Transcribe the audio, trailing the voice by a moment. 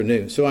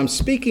So I'm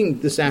speaking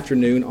this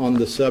afternoon on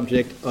the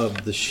subject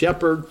of the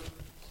shepherd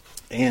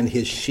and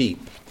his sheep.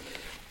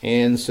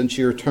 And since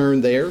you're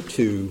turned there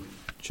to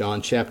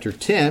John chapter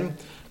 10,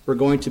 we're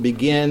going to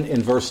begin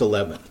in verse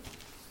 11.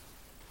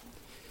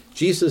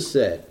 Jesus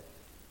said,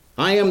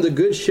 I am the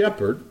good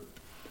shepherd.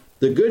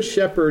 The good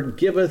shepherd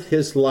giveth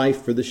his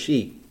life for the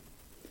sheep.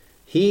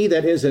 He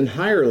that is an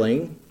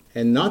hireling,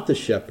 and not the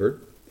shepherd,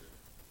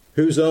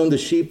 whose own the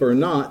sheep are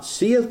not,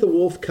 seeth the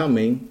wolf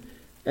coming,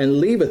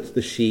 and leaveth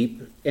the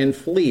sheep, and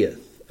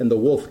fleeth, and the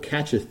wolf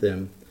catcheth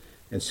them,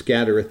 and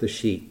scattereth the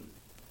sheep.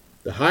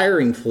 The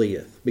hireling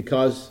fleeth,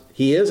 because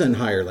he is an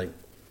hireling,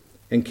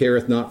 and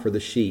careth not for the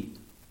sheep.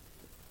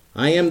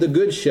 I am the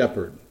good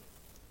shepherd,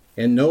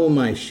 and know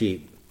my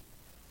sheep,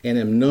 and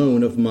am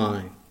known of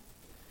mine.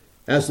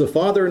 As the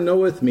Father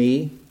knoweth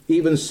me,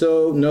 even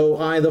so know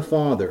I the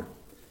Father,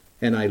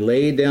 and I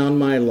lay down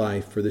my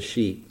life for the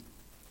sheep.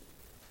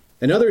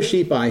 And other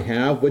sheep I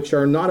have, which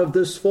are not of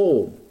this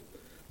fold.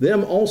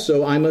 Them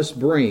also I must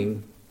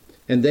bring,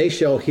 and they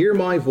shall hear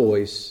my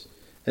voice,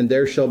 and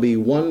there shall be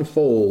one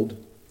fold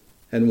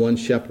and one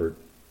shepherd.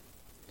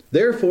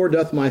 Therefore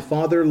doth my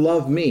Father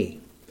love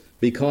me,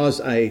 because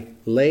I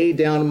lay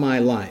down my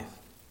life,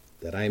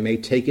 that I may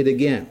take it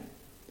again.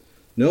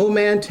 No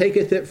man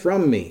taketh it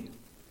from me,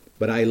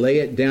 but I lay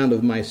it down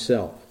of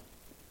myself.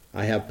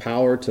 I have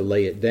power to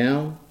lay it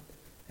down,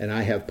 and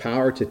I have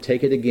power to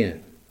take it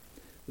again.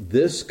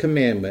 This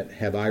commandment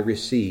have I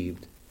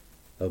received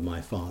of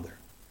my Father.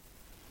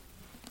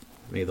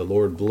 May the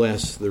Lord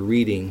bless the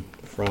reading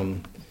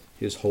from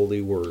his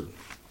holy word.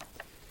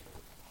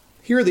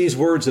 Hear these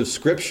words of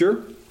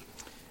Scripture.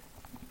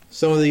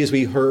 Some of these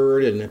we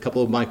heard in a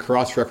couple of my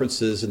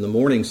cross-references in the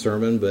morning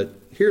sermon, but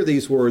hear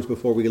these words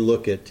before we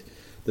look at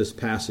this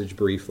passage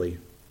briefly.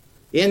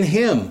 In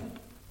him,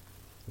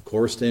 of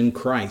course, in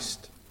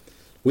Christ,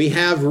 we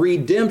have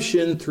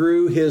redemption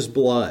through his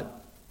blood,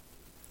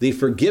 the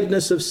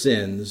forgiveness of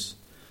sins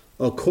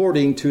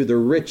according to the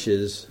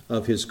riches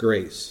of his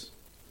grace.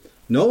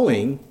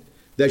 Knowing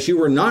that you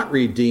were not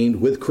redeemed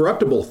with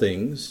corruptible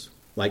things,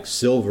 like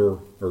silver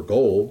or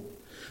gold,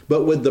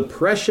 but with the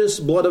precious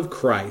blood of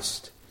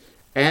Christ,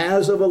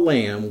 as of a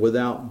lamb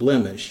without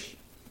blemish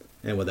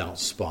and without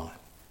spot.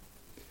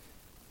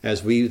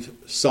 As we've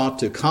sought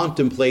to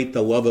contemplate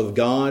the love of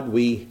God,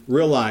 we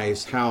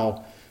realize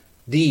how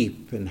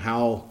deep and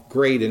how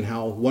great and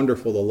how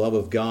wonderful the love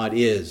of God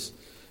is.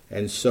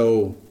 And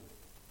so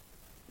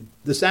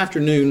this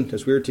afternoon,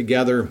 as we're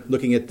together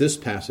looking at this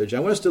passage,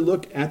 I want us to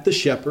look at the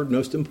shepherd,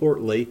 most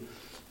importantly,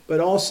 but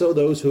also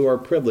those who are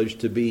privileged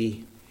to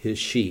be his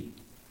sheep.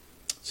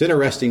 It's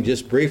interesting,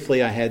 just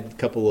briefly, I had a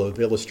couple of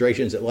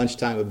illustrations at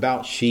lunchtime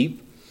about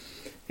sheep,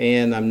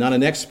 and I'm not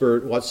an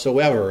expert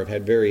whatsoever. I've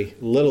had very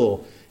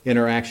little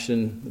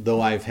interaction, though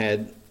I've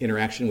had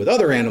interaction with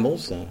other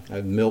animals.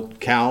 I've milked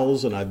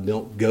cows, and I've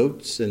milked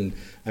goats, and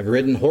I've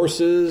ridden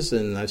horses,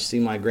 and I've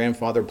seen my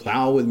grandfather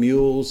plow with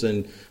mules,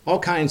 and all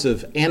kinds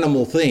of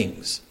animal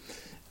things.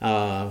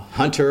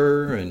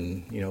 Hunter,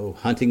 and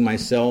hunting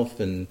myself,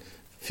 and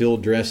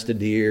field-dressed a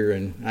deer,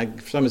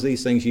 and some of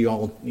these things you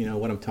all know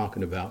what I'm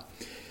talking about.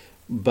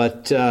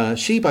 But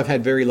sheep I've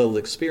had very little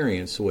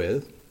experience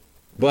with.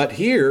 But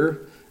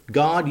here,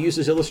 God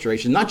uses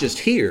illustration, not just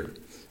here,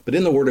 but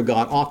in the Word of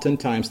God,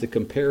 oftentimes the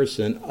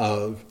comparison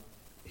of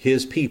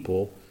his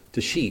people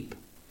to sheep.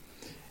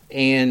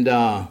 And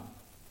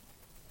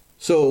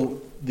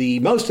so the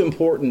most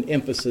important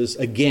emphasis,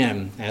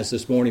 again, as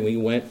this morning we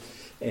went,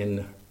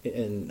 and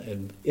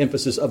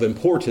emphasis of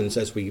importance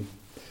as we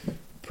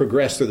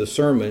progress through the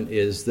sermon,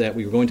 is that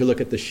we were going to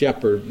look at the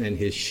shepherd and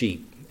his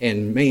sheep,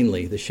 and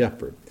mainly the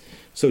shepherd.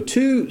 So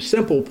two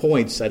simple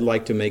points I'd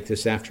like to make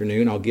this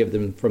afternoon. I'll give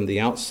them from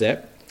the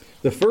outset.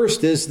 The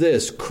first is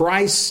this: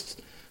 Christ's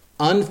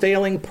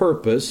unfailing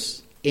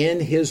purpose in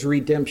his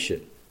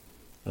redemption.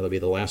 That'll be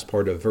the last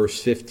part of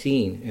verse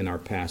 15 in our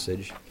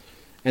passage.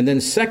 And then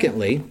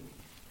secondly,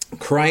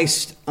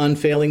 Christ's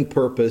unfailing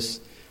purpose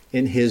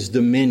in his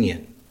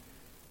dominion.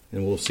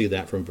 And we'll see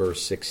that from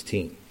verse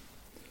 16.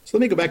 So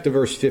let me go back to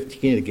verse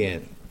 15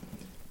 again.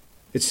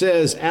 It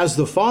says, As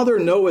the Father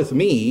knoweth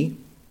me,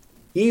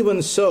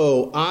 even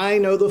so I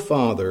know the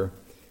Father,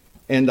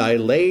 and I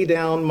lay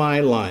down my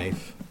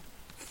life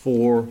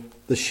for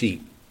the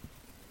sheep.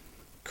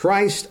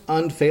 Christ's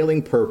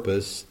unfailing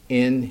purpose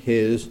in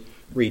his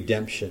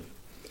redemption.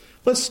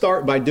 Let's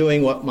start by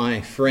doing what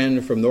my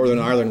friend from Northern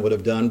Ireland would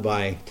have done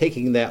by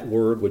taking that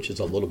word, which is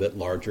a little bit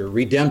larger,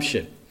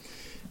 redemption,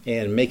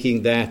 and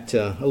making that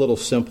a little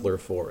simpler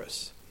for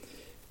us.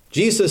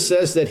 Jesus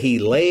says that he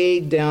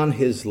laid down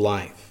his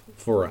life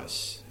for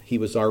us. He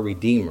was our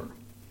Redeemer.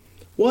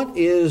 What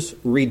is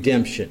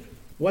redemption?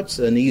 What's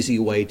an easy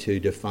way to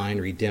define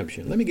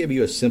redemption? Let me give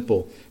you a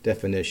simple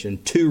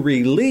definition. To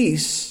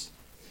release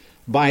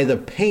by the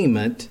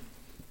payment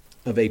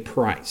of a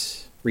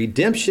price.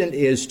 Redemption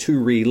is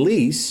to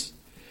release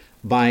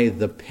by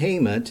the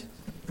payment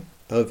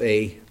of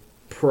a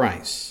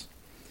price.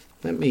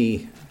 Let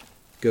me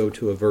go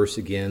to a verse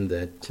again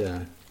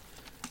that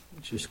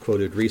just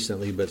quoted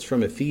recently, but it's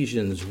from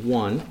Ephesians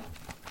 1.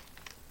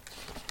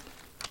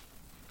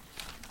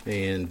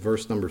 and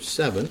verse number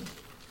 7,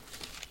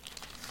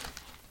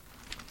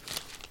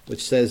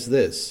 which says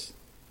this,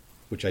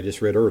 which I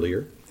just read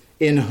earlier,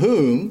 in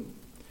whom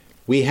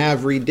we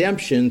have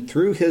redemption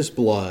through his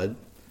blood,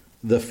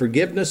 the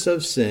forgiveness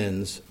of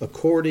sins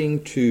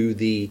according to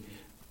the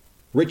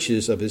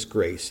riches of his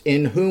grace,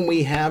 in whom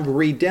we have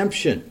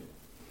redemption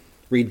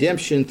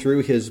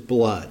through his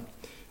blood,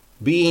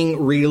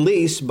 being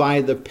released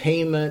by the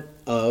payment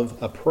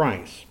of a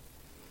price.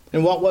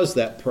 And what was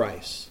that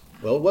price?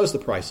 Well, it was the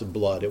price of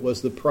blood. It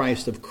was the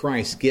price of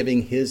Christ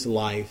giving his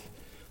life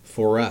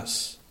for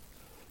us.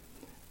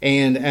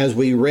 And as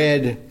we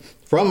read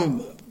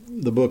from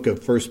the book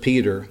of 1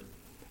 Peter,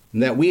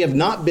 that we have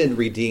not been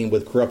redeemed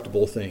with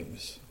corruptible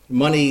things.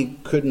 Money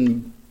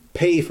couldn't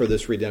pay for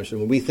this redemption.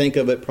 When we think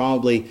of it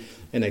probably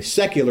in a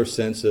secular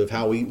sense of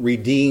how we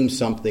redeem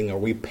something or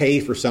we pay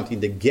for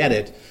something to get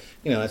it,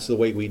 that's the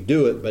way we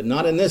do it. But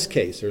not in this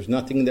case. There's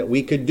nothing that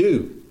we could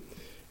do.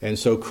 And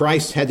so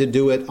Christ had to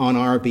do it on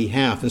our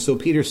behalf. And so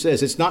Peter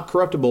says it's not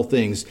corruptible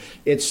things.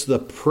 It's the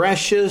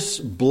precious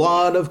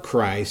blood of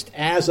Christ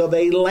as of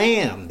a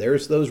lamb.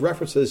 There's those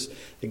references,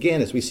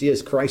 again, as we see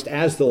as Christ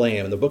as the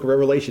lamb. In the book of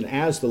Revelation,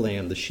 as the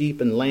lamb, the sheep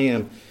and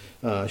lamb,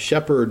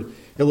 shepherd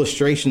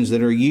illustrations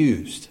that are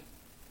used.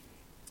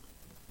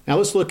 Now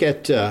let's look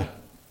at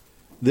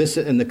this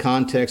in the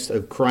context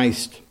of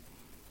Christ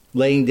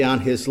laying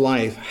down his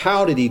life.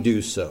 How did he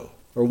do so?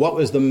 Or what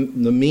was the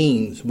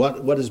means?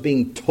 What is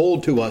being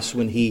told to us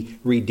when he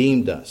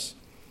redeemed us?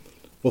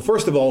 Well,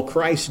 first of all,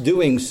 Christ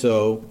doing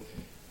so,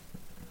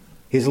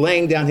 his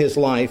laying down his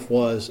life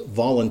was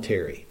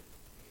voluntary.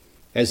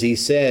 As he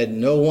said,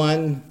 no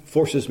one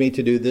forces me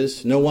to do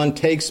this. No one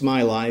takes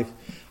my life.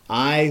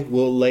 I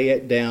will lay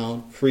it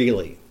down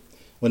freely.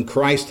 When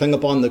Christ hung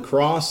upon the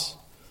cross,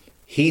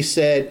 he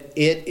said,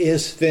 it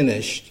is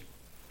finished,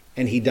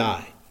 and he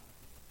died.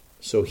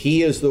 So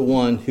he is the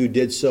one who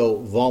did so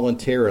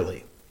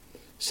voluntarily.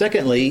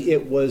 Secondly,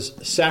 it was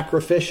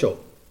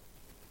sacrificial.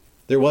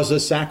 There was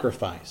a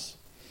sacrifice.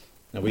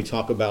 Now we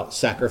talk about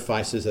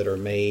sacrifices that are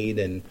made,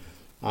 and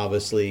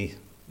obviously,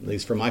 at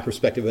least from my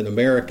perspective in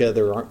America,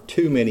 there aren't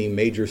too many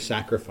major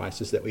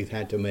sacrifices that we've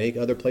had to make.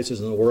 Other places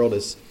in the world,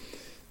 it's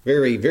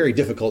very, very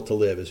difficult to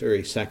live. It's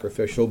very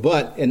sacrificial.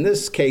 But in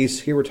this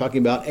case, here we're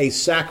talking about a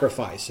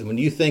sacrifice. And when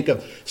you think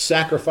of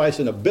sacrifice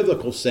in a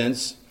biblical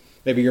sense,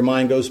 maybe your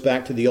mind goes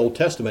back to the Old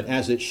Testament,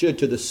 as it should,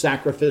 to the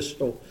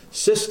sacrificial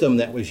system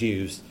that was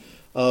used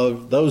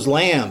of those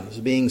lambs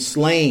being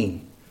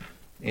slain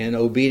in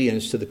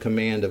obedience to the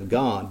command of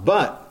God.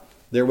 But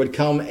there would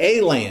come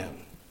a lamb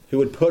who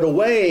would put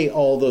away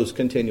all those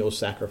continual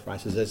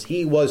sacrifices, as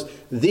he was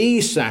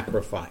the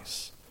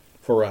sacrifice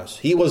for us.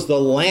 He was the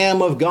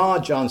Lamb of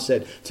God, John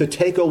said, to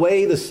take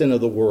away the sin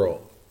of the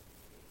world.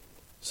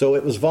 So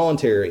it was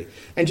voluntary.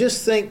 And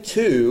just think,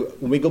 too,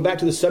 when we go back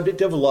to the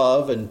subject of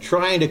love and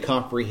trying to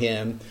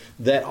comprehend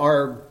that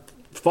our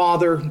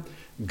Father,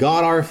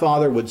 God our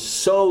Father, would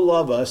so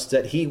love us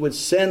that he would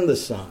send the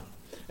Son,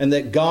 and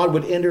that God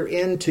would enter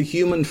into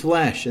human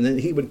flesh, and that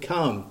he would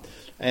come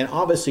and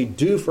obviously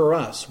do for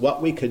us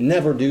what we could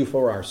never do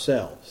for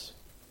ourselves,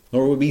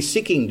 nor would be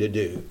seeking to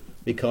do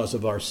because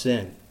of our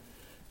sin.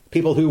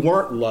 People who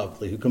weren't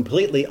lovely, who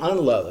completely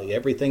unlovely,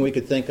 everything we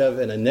could think of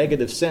in a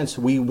negative sense,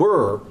 we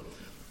were,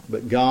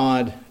 but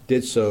God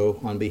did so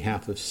on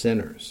behalf of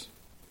sinners.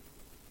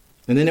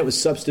 And then it was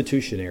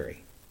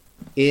substitutionary,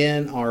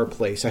 in our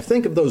place. I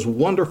think of those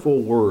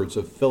wonderful words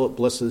of Philip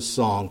Bliss's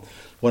song,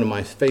 one of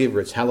my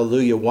favorites,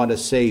 Hallelujah, What a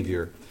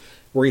Savior,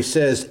 where he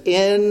says,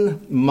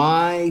 in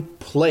my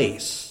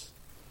place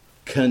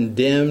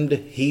condemned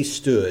he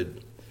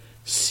stood,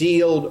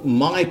 sealed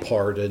my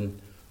pardon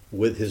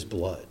with his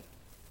blood.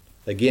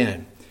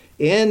 Again,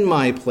 in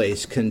my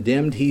place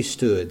condemned he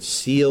stood,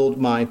 sealed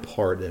my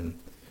pardon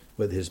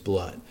with his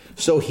blood.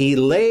 So he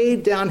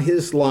laid down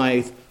his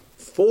life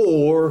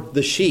for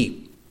the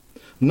sheep,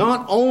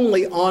 not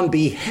only on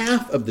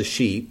behalf of the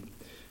sheep,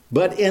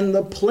 but in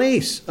the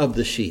place of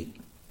the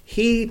sheep.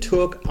 He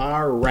took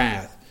our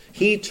wrath.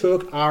 He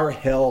took our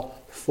hell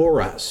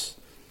for us,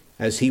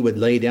 as he would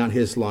lay down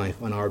his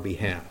life on our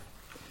behalf.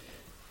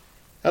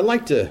 I'd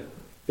like to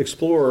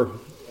explore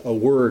a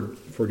word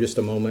for just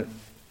a moment.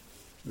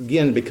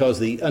 Again, because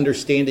the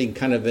understanding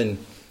kind of in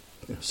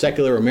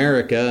secular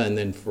America, and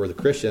then for the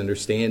Christian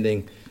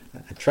understanding,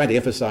 I try to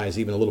emphasize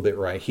even a little bit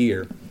right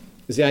here,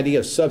 is the idea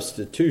of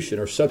substitution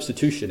or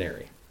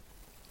substitutionary.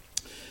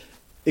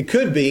 It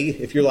could be,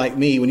 if you're like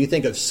me, when you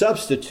think of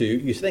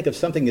substitute, you think of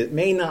something that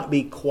may not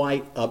be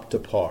quite up to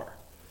par.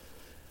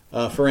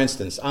 For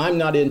instance, I'm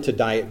not into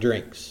diet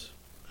drinks.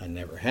 I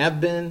never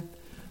have been.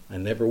 I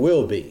never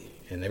will be.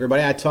 And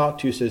everybody I talk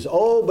to says,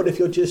 oh, but if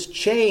you'll just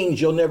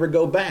change, you'll never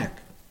go back.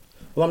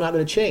 Well, I'm not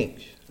going to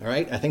change. All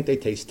right? I think they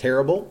taste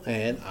terrible,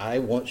 and I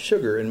want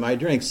sugar in my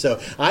drinks. So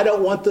I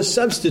don't want the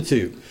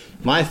substitute.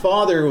 My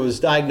father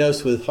was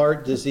diagnosed with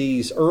heart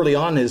disease early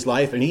on in his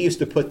life, and he used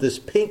to put this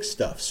pink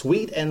stuff,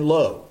 Sweet and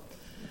Low.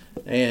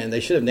 And they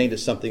should have named it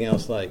something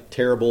else like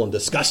terrible and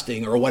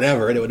disgusting or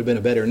whatever, and it would have been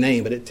a better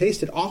name. But it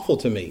tasted awful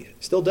to me.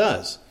 It still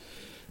does.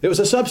 It was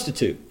a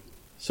substitute.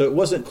 So it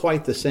wasn't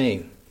quite the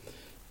same.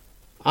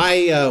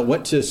 I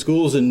went to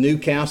schools in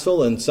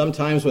Newcastle, and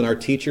sometimes when our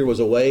teacher was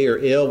away or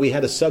ill, we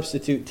had a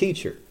substitute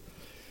teacher.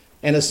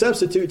 And a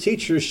substitute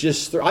teacher is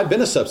just, I've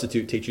been a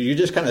substitute teacher. You're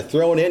just kind of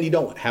thrown in. You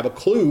don't have a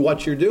clue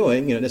what you're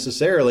doing,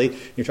 necessarily.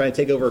 You're trying to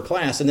take over a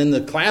class. And then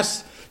the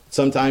class,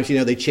 sometimes,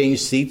 they change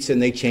seats and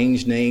they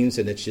change names,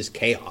 and it's just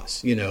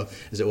chaos,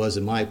 as it was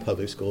in my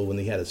public school when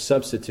they had a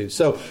substitute.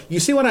 So you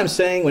see what I'm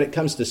saying when it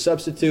comes to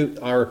substitute?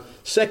 Our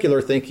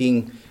secular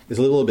thinking is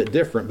a little bit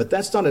different, but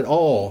that's not at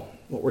all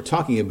what we're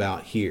talking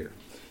about here.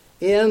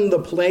 In the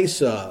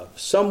place of,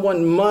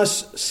 someone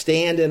must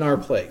stand in our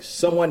place.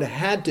 Someone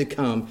had to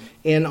come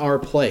in our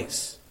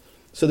place.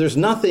 So there's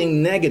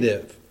nothing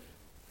negative.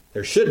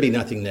 There should be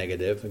nothing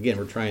negative. Again,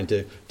 we're trying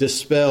to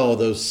dispel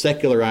those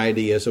secular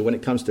ideas of when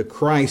it comes to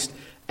Christ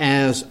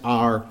as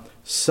our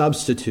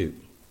substitute.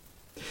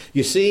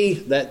 You see,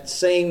 that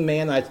same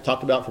man I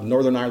talked about from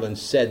Northern Ireland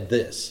said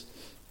this,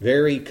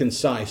 very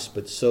concise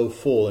but so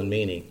full in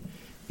meaning.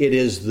 It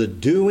is the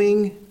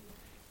doing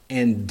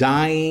and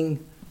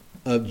dying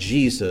of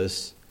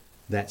Jesus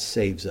that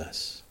saves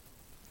us.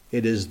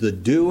 It is the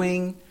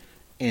doing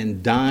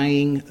and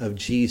dying of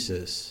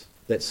Jesus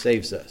that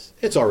saves us.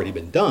 It's already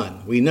been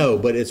done, we know,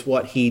 but it's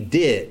what he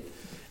did.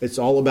 It's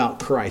all about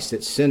Christ.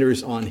 It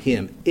centers on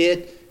him.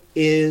 It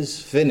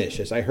is finished.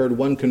 As I heard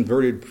one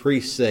converted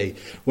priest say,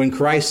 when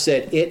Christ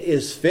said, it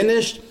is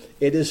finished,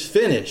 it is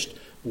finished.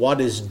 What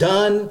is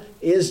done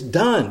is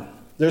done.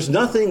 There's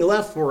nothing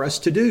left for us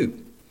to do.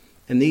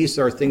 And these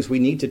are things we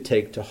need to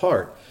take to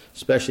heart,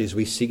 especially as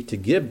we seek to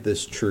give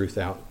this truth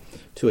out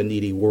to a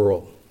needy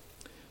world.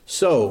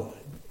 So,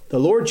 the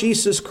Lord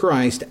Jesus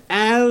Christ,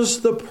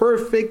 as the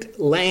perfect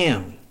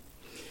Lamb,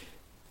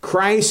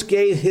 Christ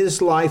gave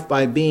his life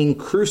by being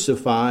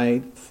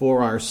crucified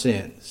for our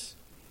sins.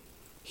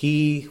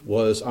 He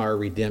was our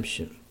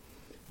redemption.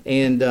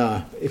 And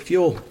if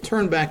you'll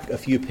turn back a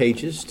few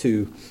pages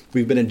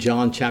we've been in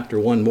John chapter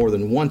 1 more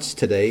than once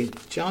today.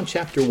 John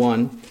chapter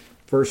 1,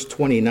 verse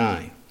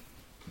 29.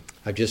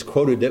 I've just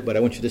quoted it, but I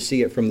want you to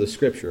see it from the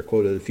scripture. I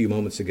quoted it a few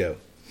moments ago.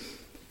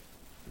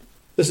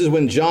 This is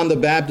when John the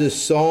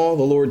Baptist saw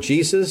the Lord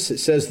Jesus. It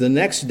says, the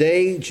next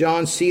day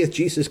John seeth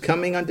Jesus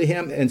coming unto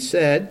him and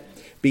said,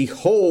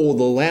 behold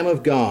the Lamb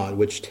of God,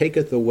 which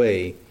taketh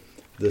away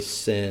the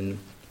sin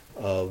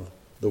of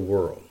the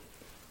world.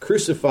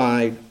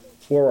 Crucified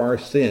for our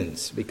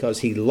sins because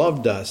he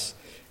loved us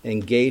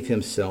and gave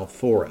himself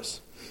for us.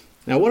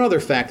 Now, one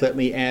other fact let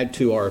me add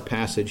to our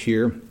passage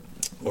here,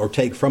 or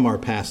take from our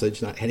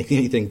passage, not adding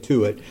anything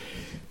to it.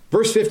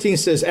 Verse 15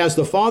 says, as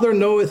the Father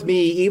knoweth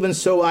me, even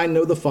so I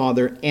know the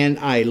Father, and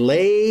I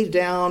lay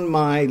down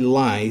my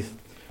life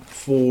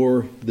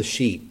for the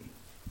sheep.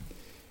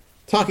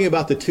 Talking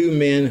about the two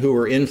men who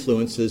were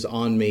influences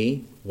on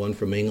me, one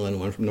from England,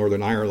 one from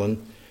Northern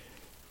Ireland.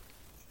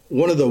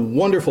 One of the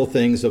wonderful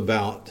things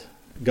about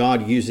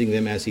God using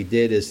them as he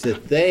did is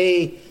that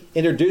they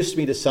introduced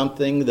me to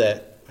something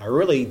that I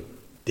really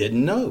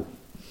didn't know.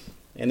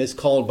 And it's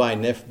called by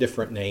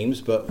different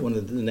names, but one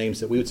of the names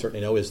that we would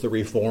certainly know is the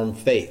Reformed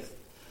faith.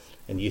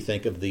 And you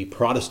think of the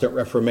Protestant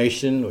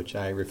Reformation, which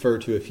I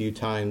referred to a few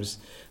times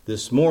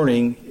this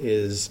morning,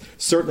 is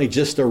certainly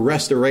just a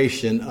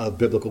restoration of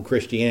biblical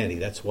Christianity.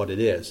 That's what it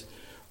is.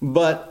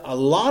 But a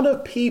lot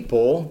of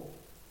people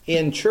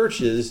in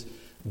churches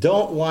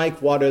don't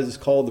like what is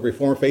called the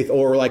Reformed faith,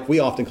 or like we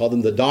often call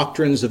them, the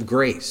doctrines of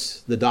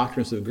grace. The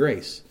doctrines of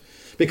grace.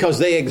 Because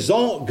they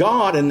exalt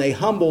God and they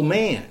humble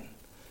man.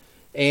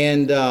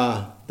 And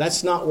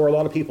that's not where a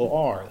lot of people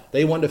are.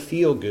 They want to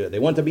feel good. They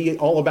want to be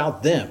all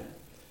about them.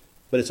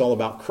 But it's all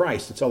about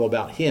Christ. It's all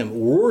about him.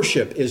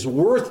 Worship is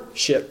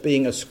worship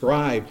being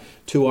ascribed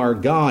to our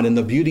God and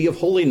the beauty of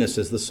holiness,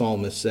 as the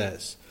psalmist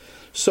says.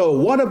 So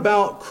what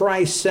about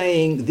Christ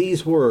saying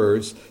these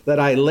words, that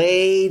I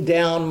lay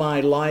down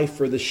my life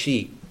for the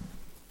sheep?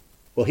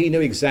 Well, he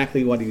knew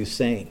exactly what he was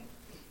saying.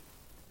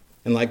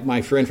 And like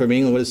my friend from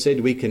England would have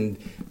said, we can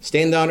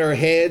stand on our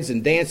heads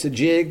and dance a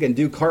jig and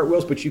do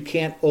cartwheels, but you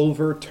can't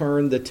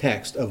overturn the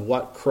text of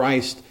what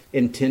Christ's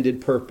intended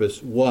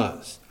purpose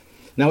was.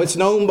 Now, it's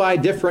known by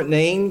different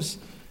names.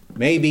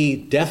 Maybe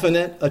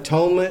definite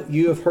atonement,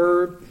 you have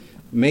heard.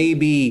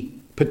 Maybe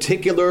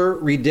particular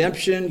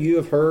redemption, you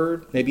have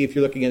heard. Maybe if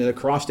you're looking at an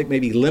acrostic,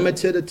 maybe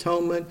limited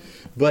atonement.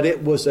 But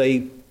it was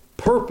a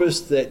purpose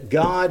that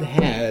God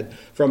had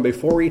from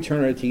before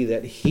eternity,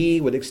 that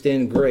he would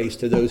extend grace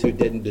to those who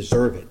didn't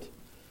deserve it.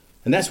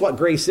 And that's what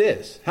grace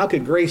is. How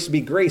could grace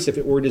be grace if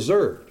it were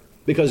deserved?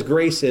 Because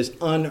grace is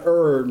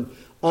unearned,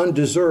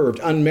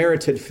 undeserved,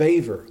 unmerited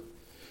favor.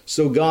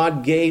 So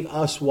God gave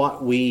us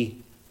what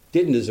we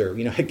didn't deserve.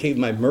 I gave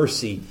my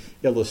mercy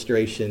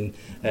illustration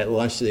at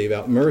lunch today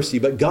about mercy,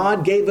 but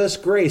God gave us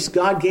grace.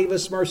 God gave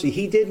us mercy.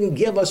 He didn't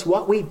give us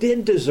what we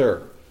did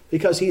deserve,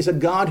 because he's a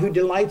God who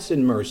delights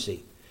in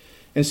mercy.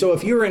 And so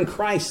if you're in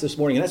Christ this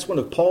morning, and that's one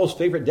of Paul's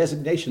favorite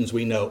designations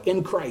we know,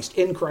 in Christ,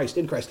 in Christ,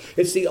 in Christ.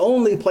 It's the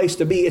only place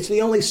to be. It's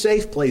the only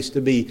safe place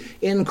to be,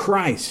 in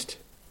Christ.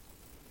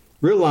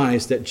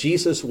 Realize that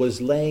Jesus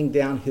was laying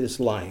down his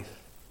life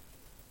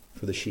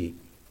for the sheep.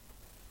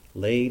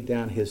 laid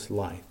down his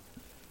life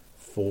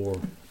for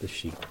the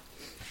sheep.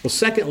 Well,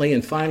 secondly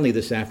and finally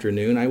this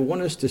afternoon, I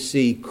want us to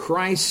see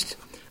Christ's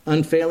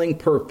unfailing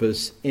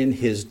purpose in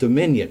his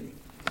dominion.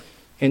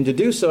 And to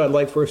do so, I'd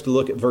like for us to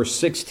look at verse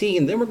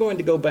 16. Then we're going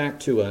to go back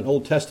to an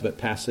Old Testament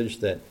passage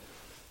that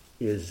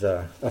is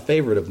a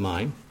favorite of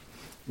mine,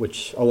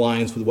 which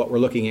aligns with what we're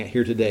looking at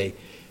here today.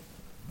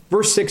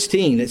 Verse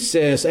 16, it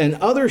says, "And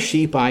other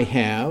sheep I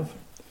have,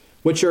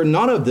 which are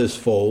not of this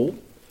fold,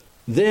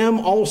 them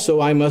also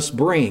I must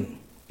bring,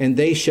 and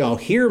they shall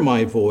hear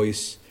my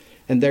voice,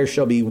 and there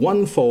shall be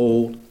one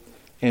fold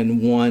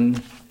and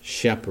one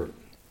shepherd."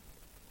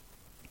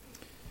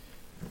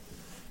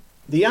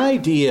 The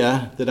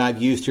idea that I've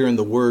used here in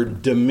the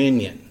word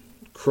dominion,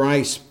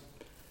 Christ's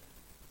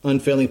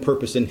unfailing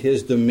purpose in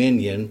his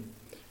dominion,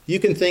 you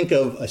can think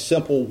of a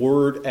simple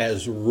word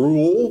as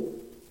rule.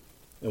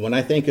 And when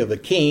I think of a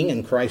king,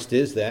 and Christ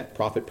is that,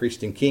 prophet,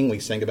 priest, and king we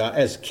sing about,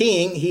 as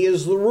king, he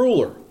is the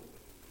ruler.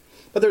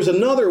 But there's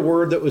another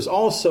word that was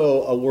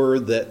also a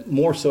word that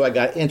more so I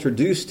got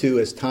introduced to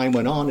as time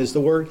went on, is the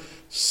word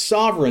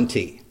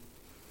sovereignty.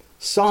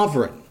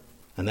 Sovereign.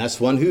 And that's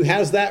one who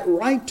has that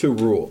right to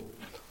rule.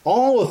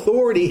 All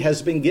authority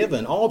has been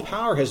given. All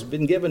power has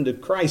been given to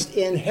Christ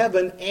in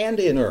heaven and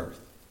in earth.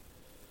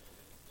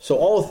 So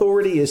all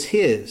authority is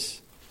his.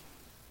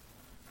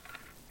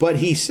 But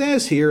he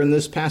says here in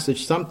this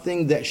passage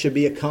something that should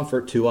be a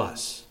comfort to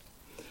us.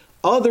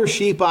 "Other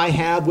sheep I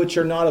have which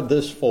are not of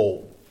this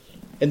fold."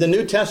 In the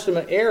New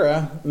Testament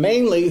era,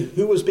 mainly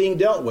who was being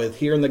dealt with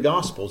here in the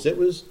Gospels? It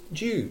was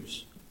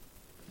Jews.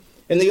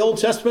 In the Old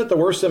Testament, there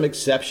were some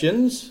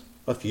exceptions,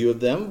 a few of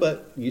them,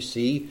 but you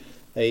see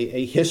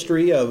a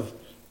history of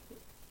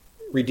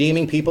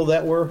redeeming people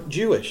that were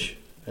Jewish.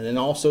 And then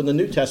also in the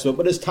New Testament.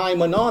 But as time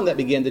went on, that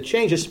began to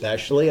change,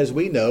 especially, as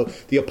we know,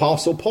 the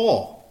Apostle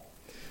Paul.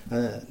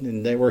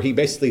 Where he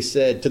basically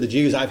said to the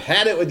Jews, "I've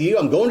had it with you,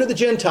 I'm going to the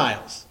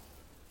Gentiles."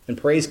 And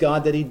praise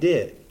God that he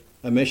did.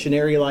 A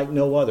missionary like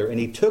no other. And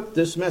he took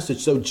this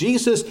message. So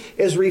Jesus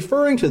is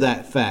referring to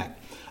that fact.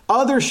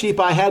 "Other sheep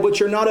I have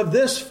which are not of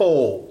this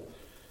fold."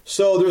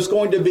 So there's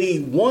going to be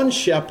one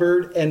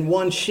shepherd and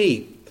one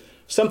sheep.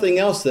 Something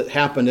else that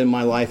happened in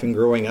my life and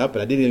growing up,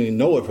 and I didn't even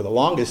know it for the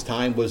longest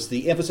time, was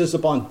the emphasis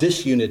upon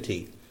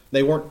disunity.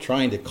 They weren't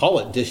trying to call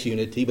it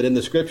disunity, but in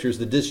the scriptures,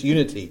 the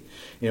disunity.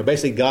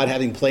 Basically God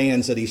having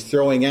plans that he's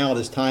throwing out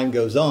as time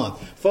goes on.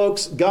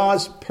 Folks,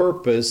 God's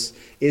purpose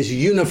is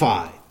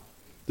unified.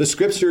 The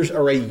scriptures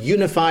are a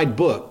unified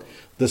book.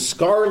 The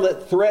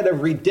scarlet thread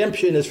of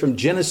redemption is from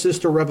Genesis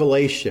to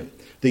Revelation.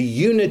 The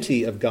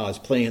unity of God's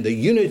plan, the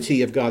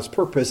unity of God's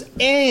purpose,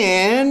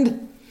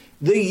 and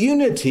the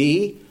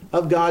unity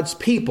of God's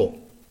people.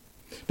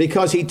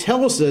 Because he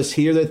tells us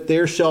here that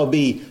there shall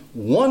be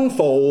one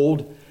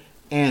fold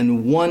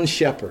and one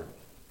shepherd.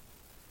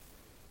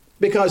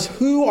 Because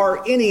who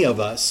are any of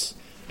us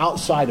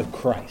outside of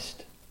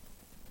Christ?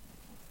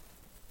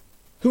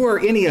 Who are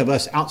any of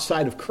us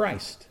outside of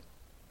Christ?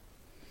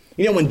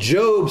 When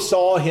Job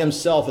saw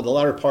himself in the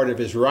latter part of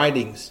his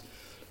writings,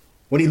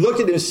 when he looked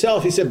at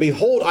himself, he said,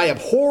 "Behold, I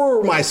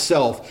abhor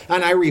myself,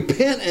 and I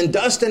repent in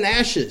dust and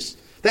ashes."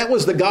 That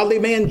was the godly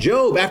man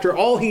Job after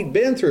all he'd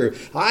been through.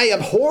 "I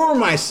abhor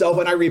myself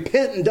and I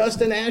repent in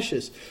dust and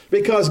ashes."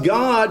 Because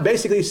God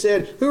basically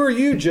said, "Who are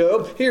you,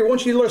 Job? Here, I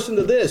want you to listen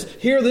to this.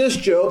 Hear this,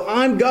 Job.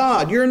 I'm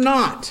God. You're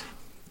not."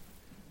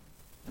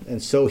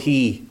 And so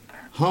he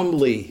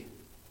humbly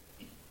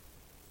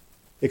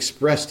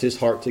expressed his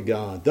heart to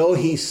God. "Though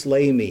he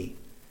slay me,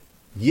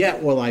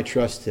 yet will I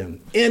trust him.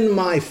 In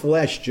my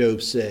flesh,"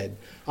 Job said,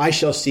 "I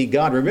shall see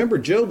God." Remember,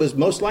 Job is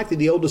most likely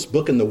the oldest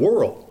book in the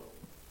world.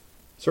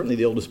 Certainly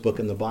the oldest book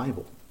in the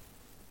Bible.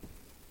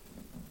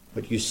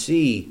 But you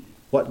see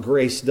what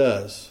grace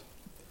does.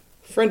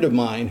 A friend of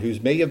mine who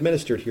may have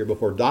ministered here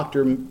before,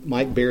 Dr.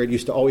 Mike Barrett,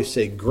 used to always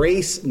say,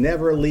 "Grace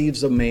never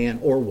leaves a man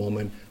or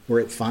woman where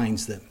it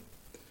finds them."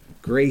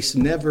 Grace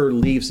never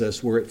leaves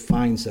us where it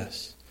finds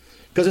us.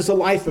 Because it's a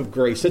life of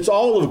grace. It's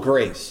all of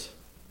grace.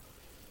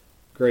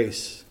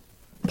 Grace.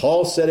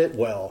 Paul said it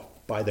well.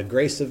 "By the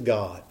grace of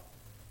God,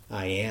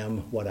 I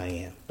am what I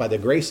am." By the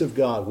grace of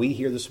God, we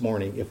here this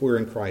morning, if we're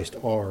in Christ,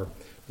 are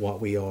what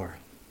we are.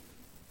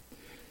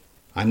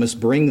 I must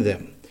bring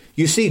them.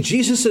 You see,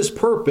 Jesus'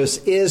 purpose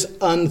is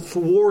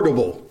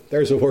unthwartable.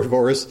 There's a word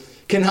for us.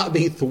 Cannot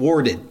be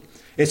thwarted.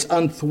 It's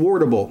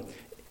unthwartable.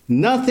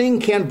 Nothing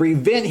can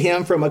prevent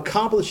him from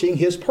accomplishing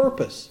his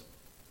purpose.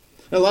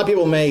 Now, a lot of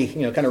people may,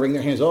 kind of wring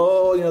their hands.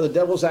 "Oh, the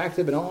devil's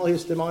active and all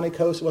his demonic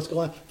hosts. What's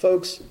going on?"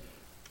 Folks,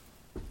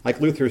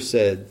 like Luther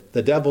said,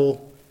 the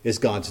devil is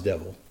God's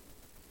devil.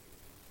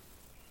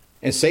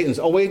 And Satan's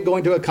always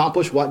going to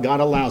accomplish what God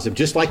allows him.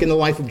 Just like in the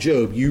life of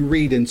Job, you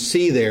read and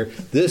see there,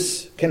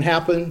 this can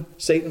happen,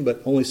 Satan,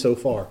 but only so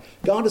far.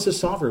 God is a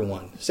sovereign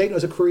one. Satan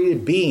is a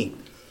created being.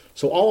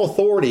 So all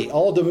authority,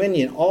 all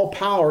dominion, all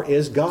power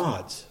is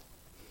God's,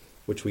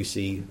 which we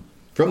see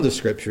from the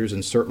scriptures,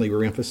 and certainly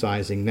we're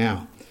emphasizing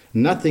now.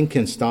 Nothing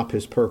can stop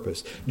his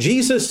purpose.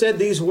 Jesus said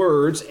these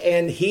words,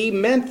 and he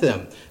meant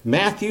them.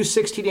 Matthew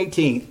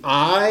 16:18,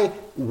 I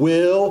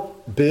will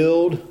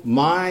build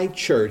my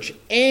church,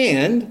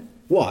 and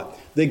what?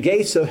 The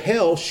gates of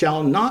hell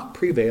shall not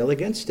prevail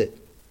against it.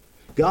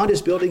 God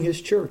is building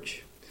his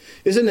church.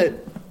 Isn't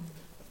it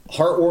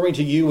heartwarming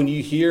to you when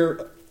you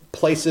hear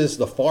places,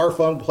 the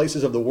far-flung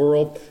places of the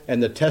world,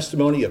 and the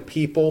testimony of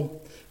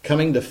people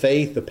coming to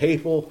faith, the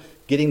people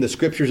getting the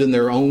scriptures in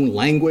their own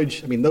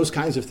language? I mean, those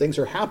kinds of things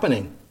are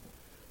happening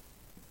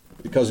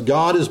because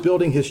God is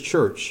building his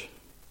church.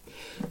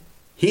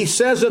 He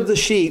says of the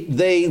sheep,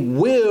 they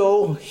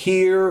will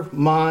hear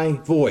my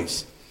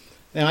voice.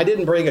 Now, I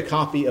didn't bring a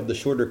copy of the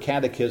Shorter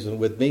Catechism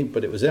with me,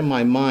 but it was in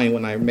my mind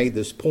when I made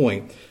this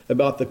point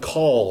about the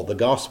call, the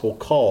gospel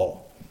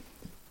call.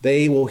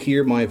 They will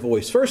hear my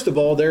voice. First of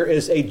all, there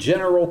is a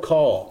general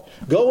call.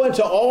 Go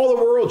into all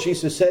the world,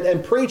 Jesus said,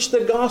 and preach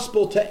the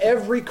gospel to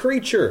every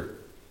creature.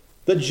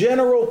 The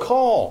general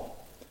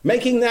call,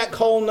 making that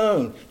call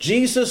known.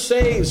 Jesus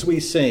saves, we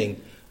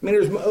sing. I mean,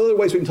 there's other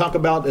ways we can talk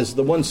about as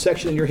the one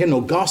section in your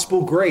hymnal,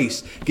 gospel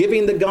grace,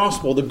 giving the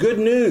gospel, the good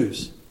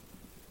news.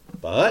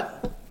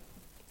 But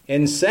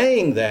in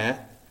saying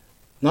that,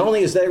 not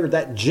only is there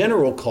that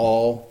general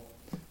call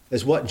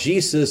as what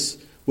Jesus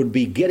would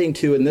be getting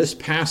to in this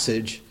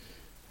passage,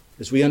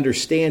 as we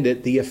understand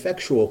it, the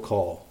effectual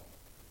call.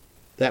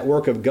 That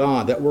work of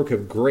God, that work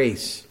of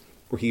grace,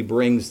 where he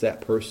brings that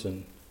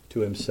person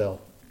to himself.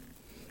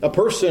 A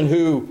person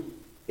who,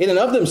 in and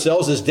of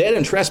themselves, is dead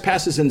in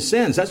trespasses and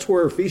sins. That's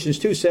where Ephesians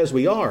 2 says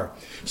we are.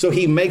 So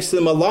he makes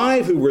them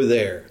alive who were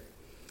there.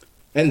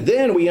 And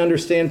then we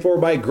understand, for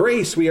by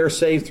grace we are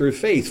saved through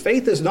faith.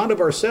 Faith is not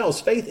of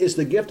ourselves. Faith is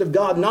the gift of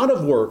God, not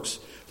of works,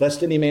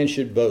 lest any man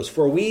should boast.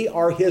 For we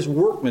are his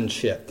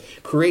workmanship,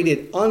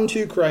 created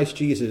unto Christ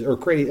Jesus, or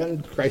created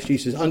in Christ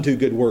Jesus unto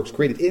good works,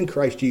 created in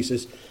Christ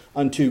Jesus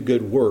unto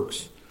good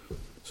works.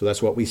 So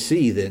that's what we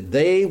see then.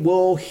 They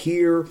will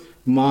hear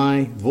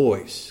my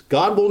voice.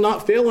 God will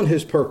not fail in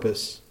his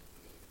purpose.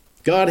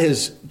 God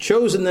has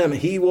chosen them.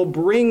 He will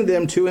bring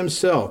them to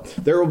himself.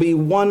 There will be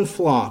one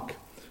flock.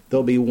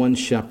 There'll be one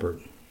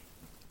shepherd.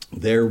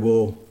 There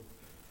will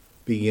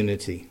be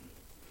unity.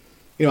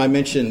 You know, I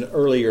mentioned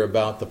earlier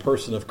about the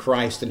person of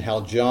Christ and how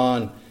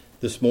John,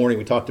 this morning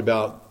we talked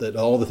about that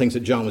all the things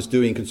that John was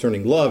doing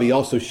concerning love. He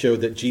also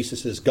showed that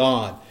Jesus is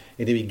God.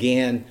 And he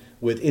began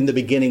with, in the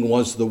beginning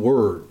was the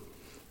Word.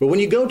 But when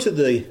you go to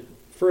the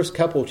first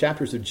couple of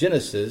chapters of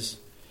Genesis,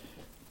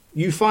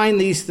 you find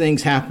these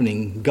things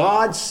happening.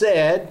 God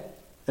said,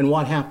 and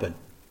what happened?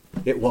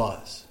 It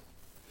was.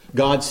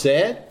 God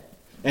said,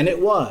 and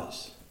it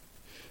was.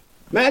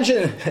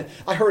 Imagine,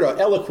 I heard an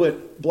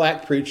eloquent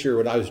black preacher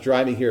when I was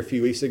driving here a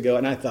few weeks ago,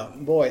 and I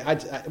thought, boy,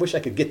 I wish I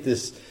could get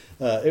this.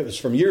 It was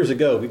from years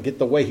ago, we get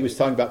the way he was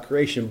talking about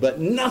creation, but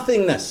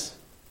nothingness.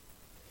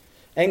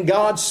 And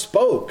God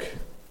spoke.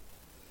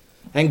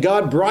 And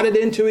God brought it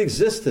into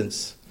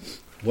existence.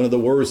 One of the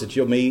words that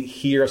you may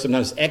hear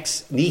sometimes,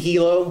 ex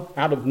nihilo,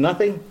 out of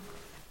nothing.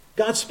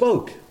 God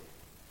spoke.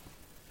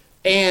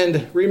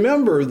 And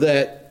remember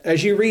that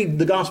as you read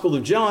the Gospel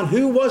of John,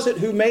 who was it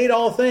who made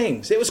all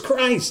things? It was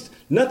Christ.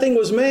 Nothing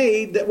was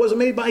made that wasn't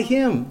made by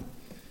him.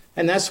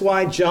 And that's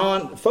why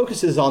John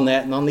focuses on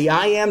that and on the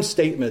I am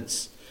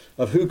statements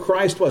of who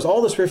Christ was.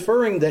 All this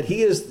referring that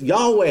he is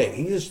Yahweh.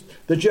 He is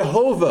the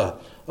Jehovah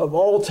of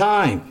all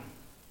time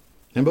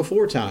and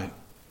before time.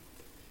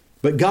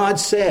 But God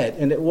said,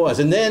 and it was.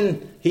 And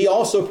then he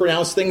also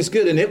pronounced things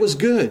good, and it was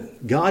good.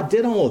 God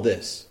did all of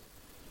this.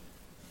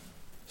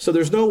 So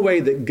there's no way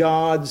that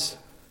God's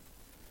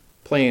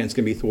plans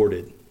can be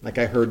thwarted. Like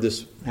I heard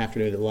this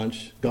afternoon at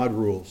lunch, God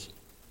rules.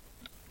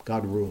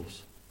 God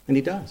rules. And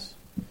he does.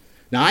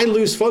 Now, I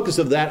lose focus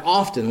of that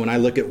often when I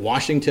look at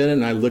Washington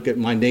and I look at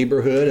my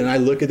neighborhood and I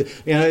look at,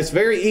 it's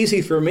very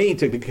easy for me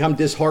to become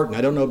disheartened.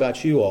 I don't know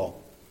about you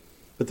all.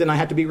 But then I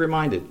have to be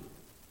reminded,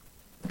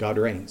 God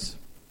reigns.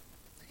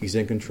 He's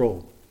in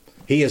control.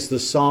 He is the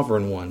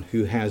sovereign one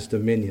who has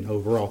dominion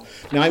over all.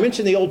 Now, I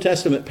mentioned the Old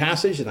Testament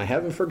passage, and I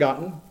haven't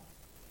forgotten,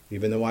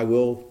 even though I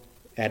will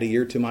add a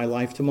year to my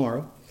life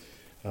tomorrow.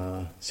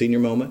 Senior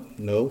moment?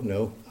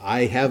 No.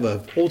 I have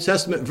an Old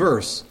Testament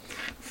verse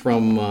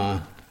from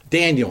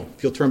Daniel.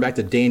 If you'll turn back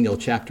to Daniel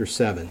chapter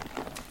 7.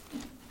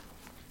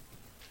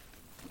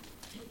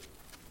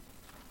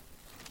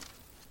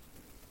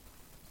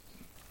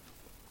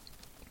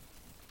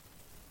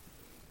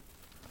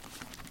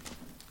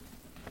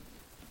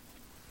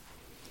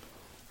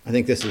 I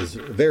think this is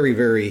very,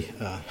 very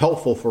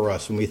helpful for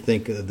us when we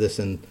think of this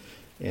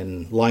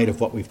in light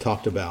of what we've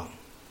talked about.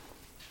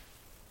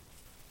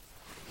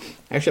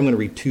 Actually, I'm going to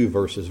read two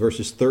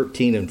verses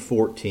 13 and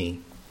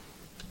 14.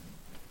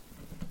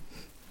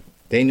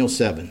 Daniel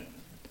 7.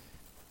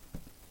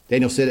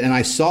 Daniel said, And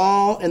I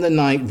saw in the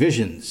night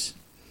visions,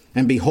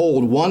 and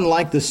behold, one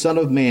like the Son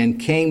of Man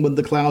came with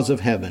the clouds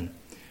of heaven,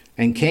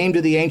 and came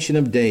to the Ancient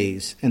of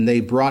Days, and they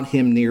brought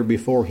him near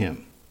before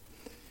him.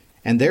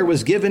 And there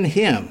was given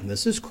him,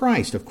 this is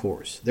Christ, of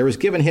course, there was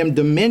given him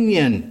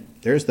dominion,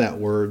 there's that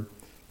word,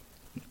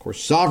 Of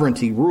course,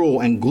 sovereignty, rule,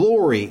 and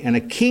glory, and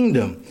a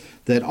kingdom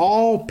that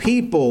all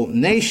people,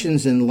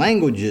 nations, and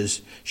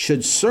languages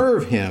should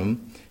serve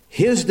him.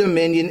 His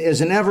dominion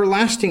is an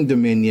everlasting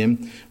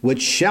dominion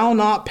which shall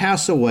not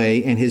pass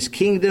away, and his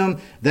kingdom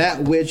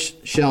that which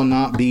shall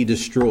not be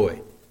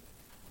destroyed.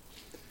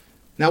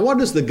 Now, what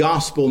does the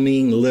gospel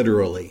mean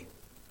literally?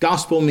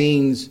 Gospel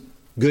means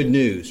good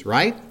news,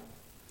 right?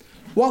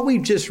 What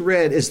we've just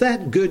read, is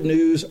that good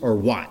news or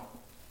what?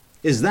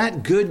 Is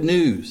that good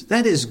news?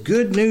 That is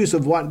good news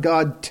of what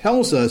God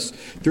tells us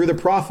through the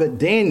prophet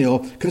Daniel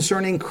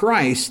concerning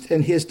Christ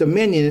and his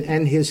dominion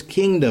and his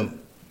kingdom.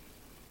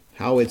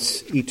 How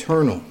it's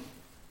eternal,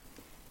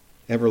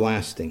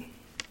 everlasting.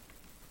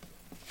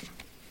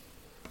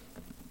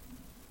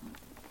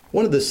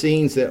 One of the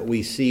scenes that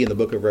we see in the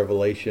book of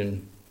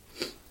Revelation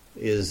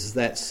is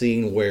that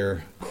scene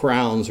where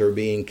crowns are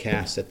being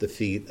cast at the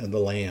feet of the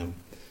Lamb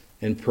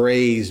and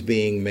praise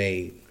being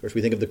made. Of course,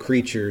 we think of the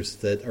creatures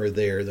that are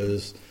there,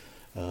 those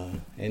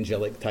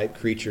angelic type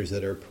creatures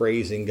that are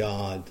praising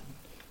God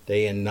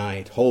day and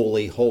night.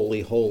 Holy,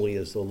 holy, holy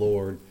is the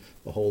Lord.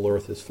 The whole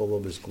earth is full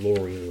of his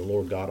glory, the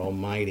Lord God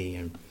Almighty.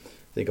 And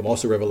think of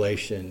also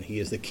Revelation. He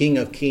is the King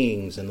of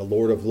kings and the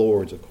Lord of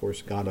lords, of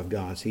course, God of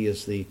gods. He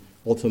is the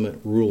ultimate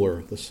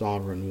ruler, the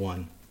sovereign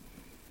one.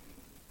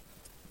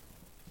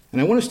 And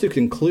I want us to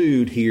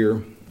conclude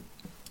here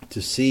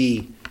to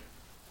see,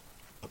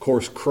 of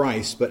course,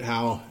 Christ, but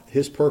how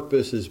his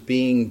purpose is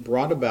being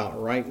brought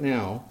about right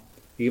now,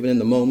 even in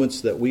the moments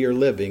that we are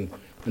living,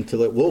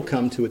 until it will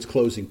come to its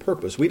closing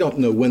purpose. We don't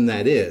know when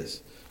that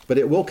is, but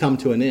it will come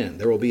to an end.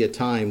 There will be a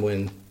time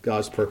when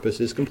God's purpose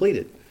is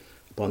completed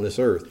upon this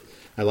earth.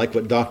 I like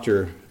what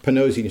Dr.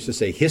 Panozzi used to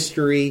say,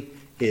 history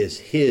is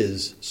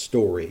his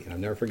story. I've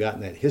never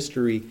forgotten that.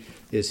 History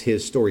is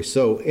his story.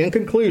 So, in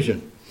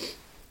conclusion,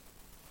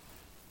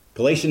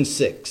 Galatians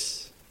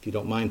 6. If you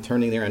don't mind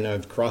turning there, I know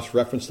I've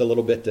cross-referenced a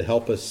little bit to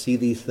help us see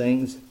these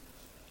things,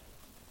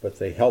 but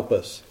they help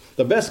us.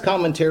 The best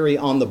commentary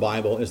on the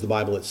Bible is the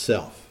Bible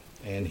itself.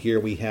 And here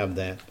we have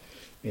that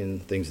in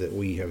things that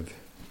we have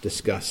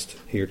discussed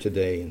here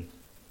today.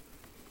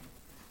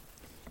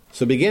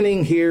 So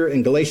beginning here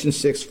in Galatians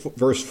 6,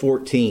 verse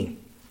 14,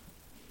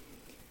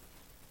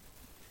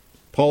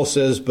 Paul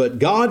says, "But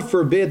God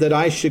forbid that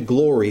I should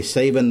glory,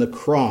 save in the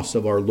cross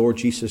of our Lord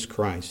Jesus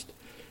Christ,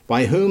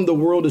 by whom the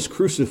world is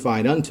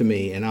crucified unto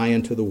me, and I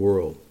unto the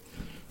world.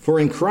 For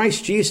in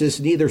Christ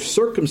Jesus neither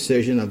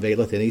circumcision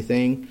availeth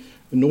anything,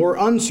 nor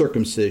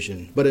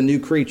uncircumcision, but a new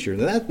creature."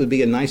 Now that would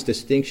be a nice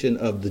distinction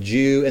of the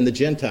Jew and the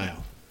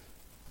Gentile.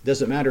 It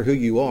doesn't matter who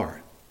you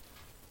are.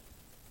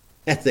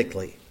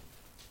 Ethically,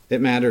 it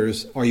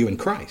matters, are you in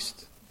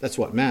Christ? That's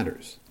what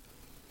matters.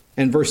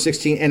 And verse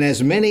 16, "And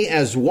as many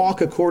as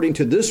walk according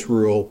to this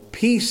rule,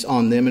 peace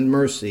on them and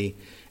mercy,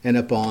 and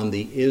upon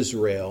the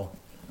Israel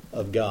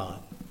of God."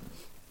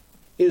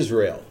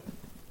 Israel.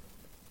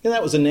 And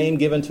that was a name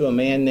given to a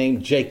man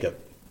named Jacob.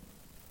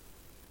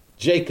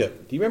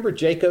 Jacob. Do you remember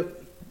Jacob?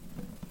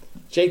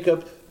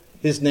 Jacob,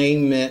 his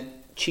name meant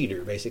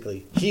cheater,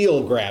 basically.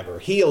 Heel grabber,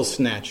 heel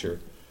snatcher.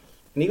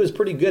 And he was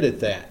pretty good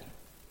at that.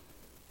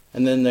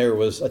 And then there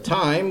was a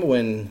time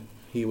when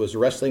he was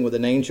wrestling with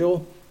an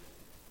angel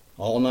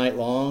all night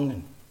long.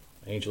 And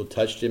the angel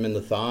touched him in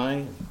the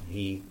thigh.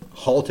 He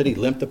halted, he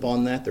limped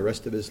upon that the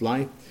rest of his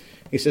life.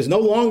 He says, no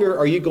longer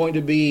are you going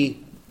to be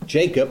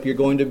Jacob, you're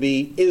going to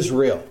be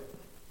Israel,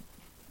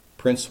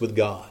 prince with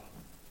God.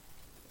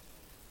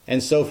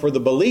 And so for the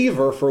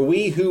believer, for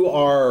we who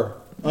are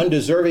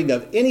undeserving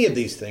of any of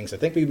these things, I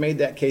think we've made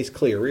that case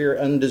clear. We are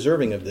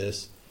undeserving of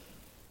this.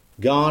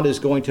 God is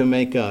going to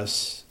make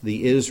us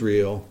the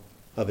Israel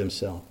of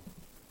himself.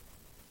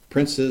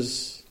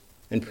 Princes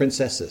and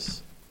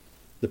princesses,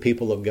 the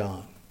people of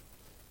God.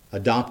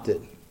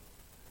 Adopted.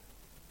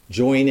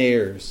 Joint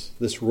heirs,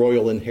 this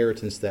royal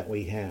inheritance that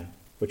we have,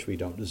 which we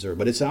don't deserve.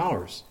 But it's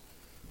ours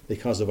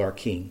because of our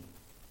King.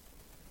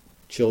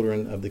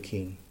 Children of the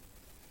King.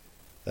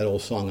 That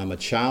old song, I'm a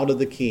child of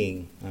the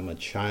King. I'm a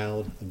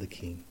child of the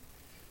King.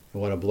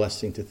 And what a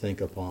blessing to think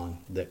upon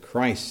that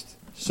Christ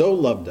so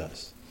loved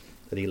us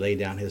that he laid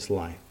down his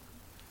life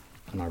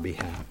on our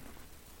behalf.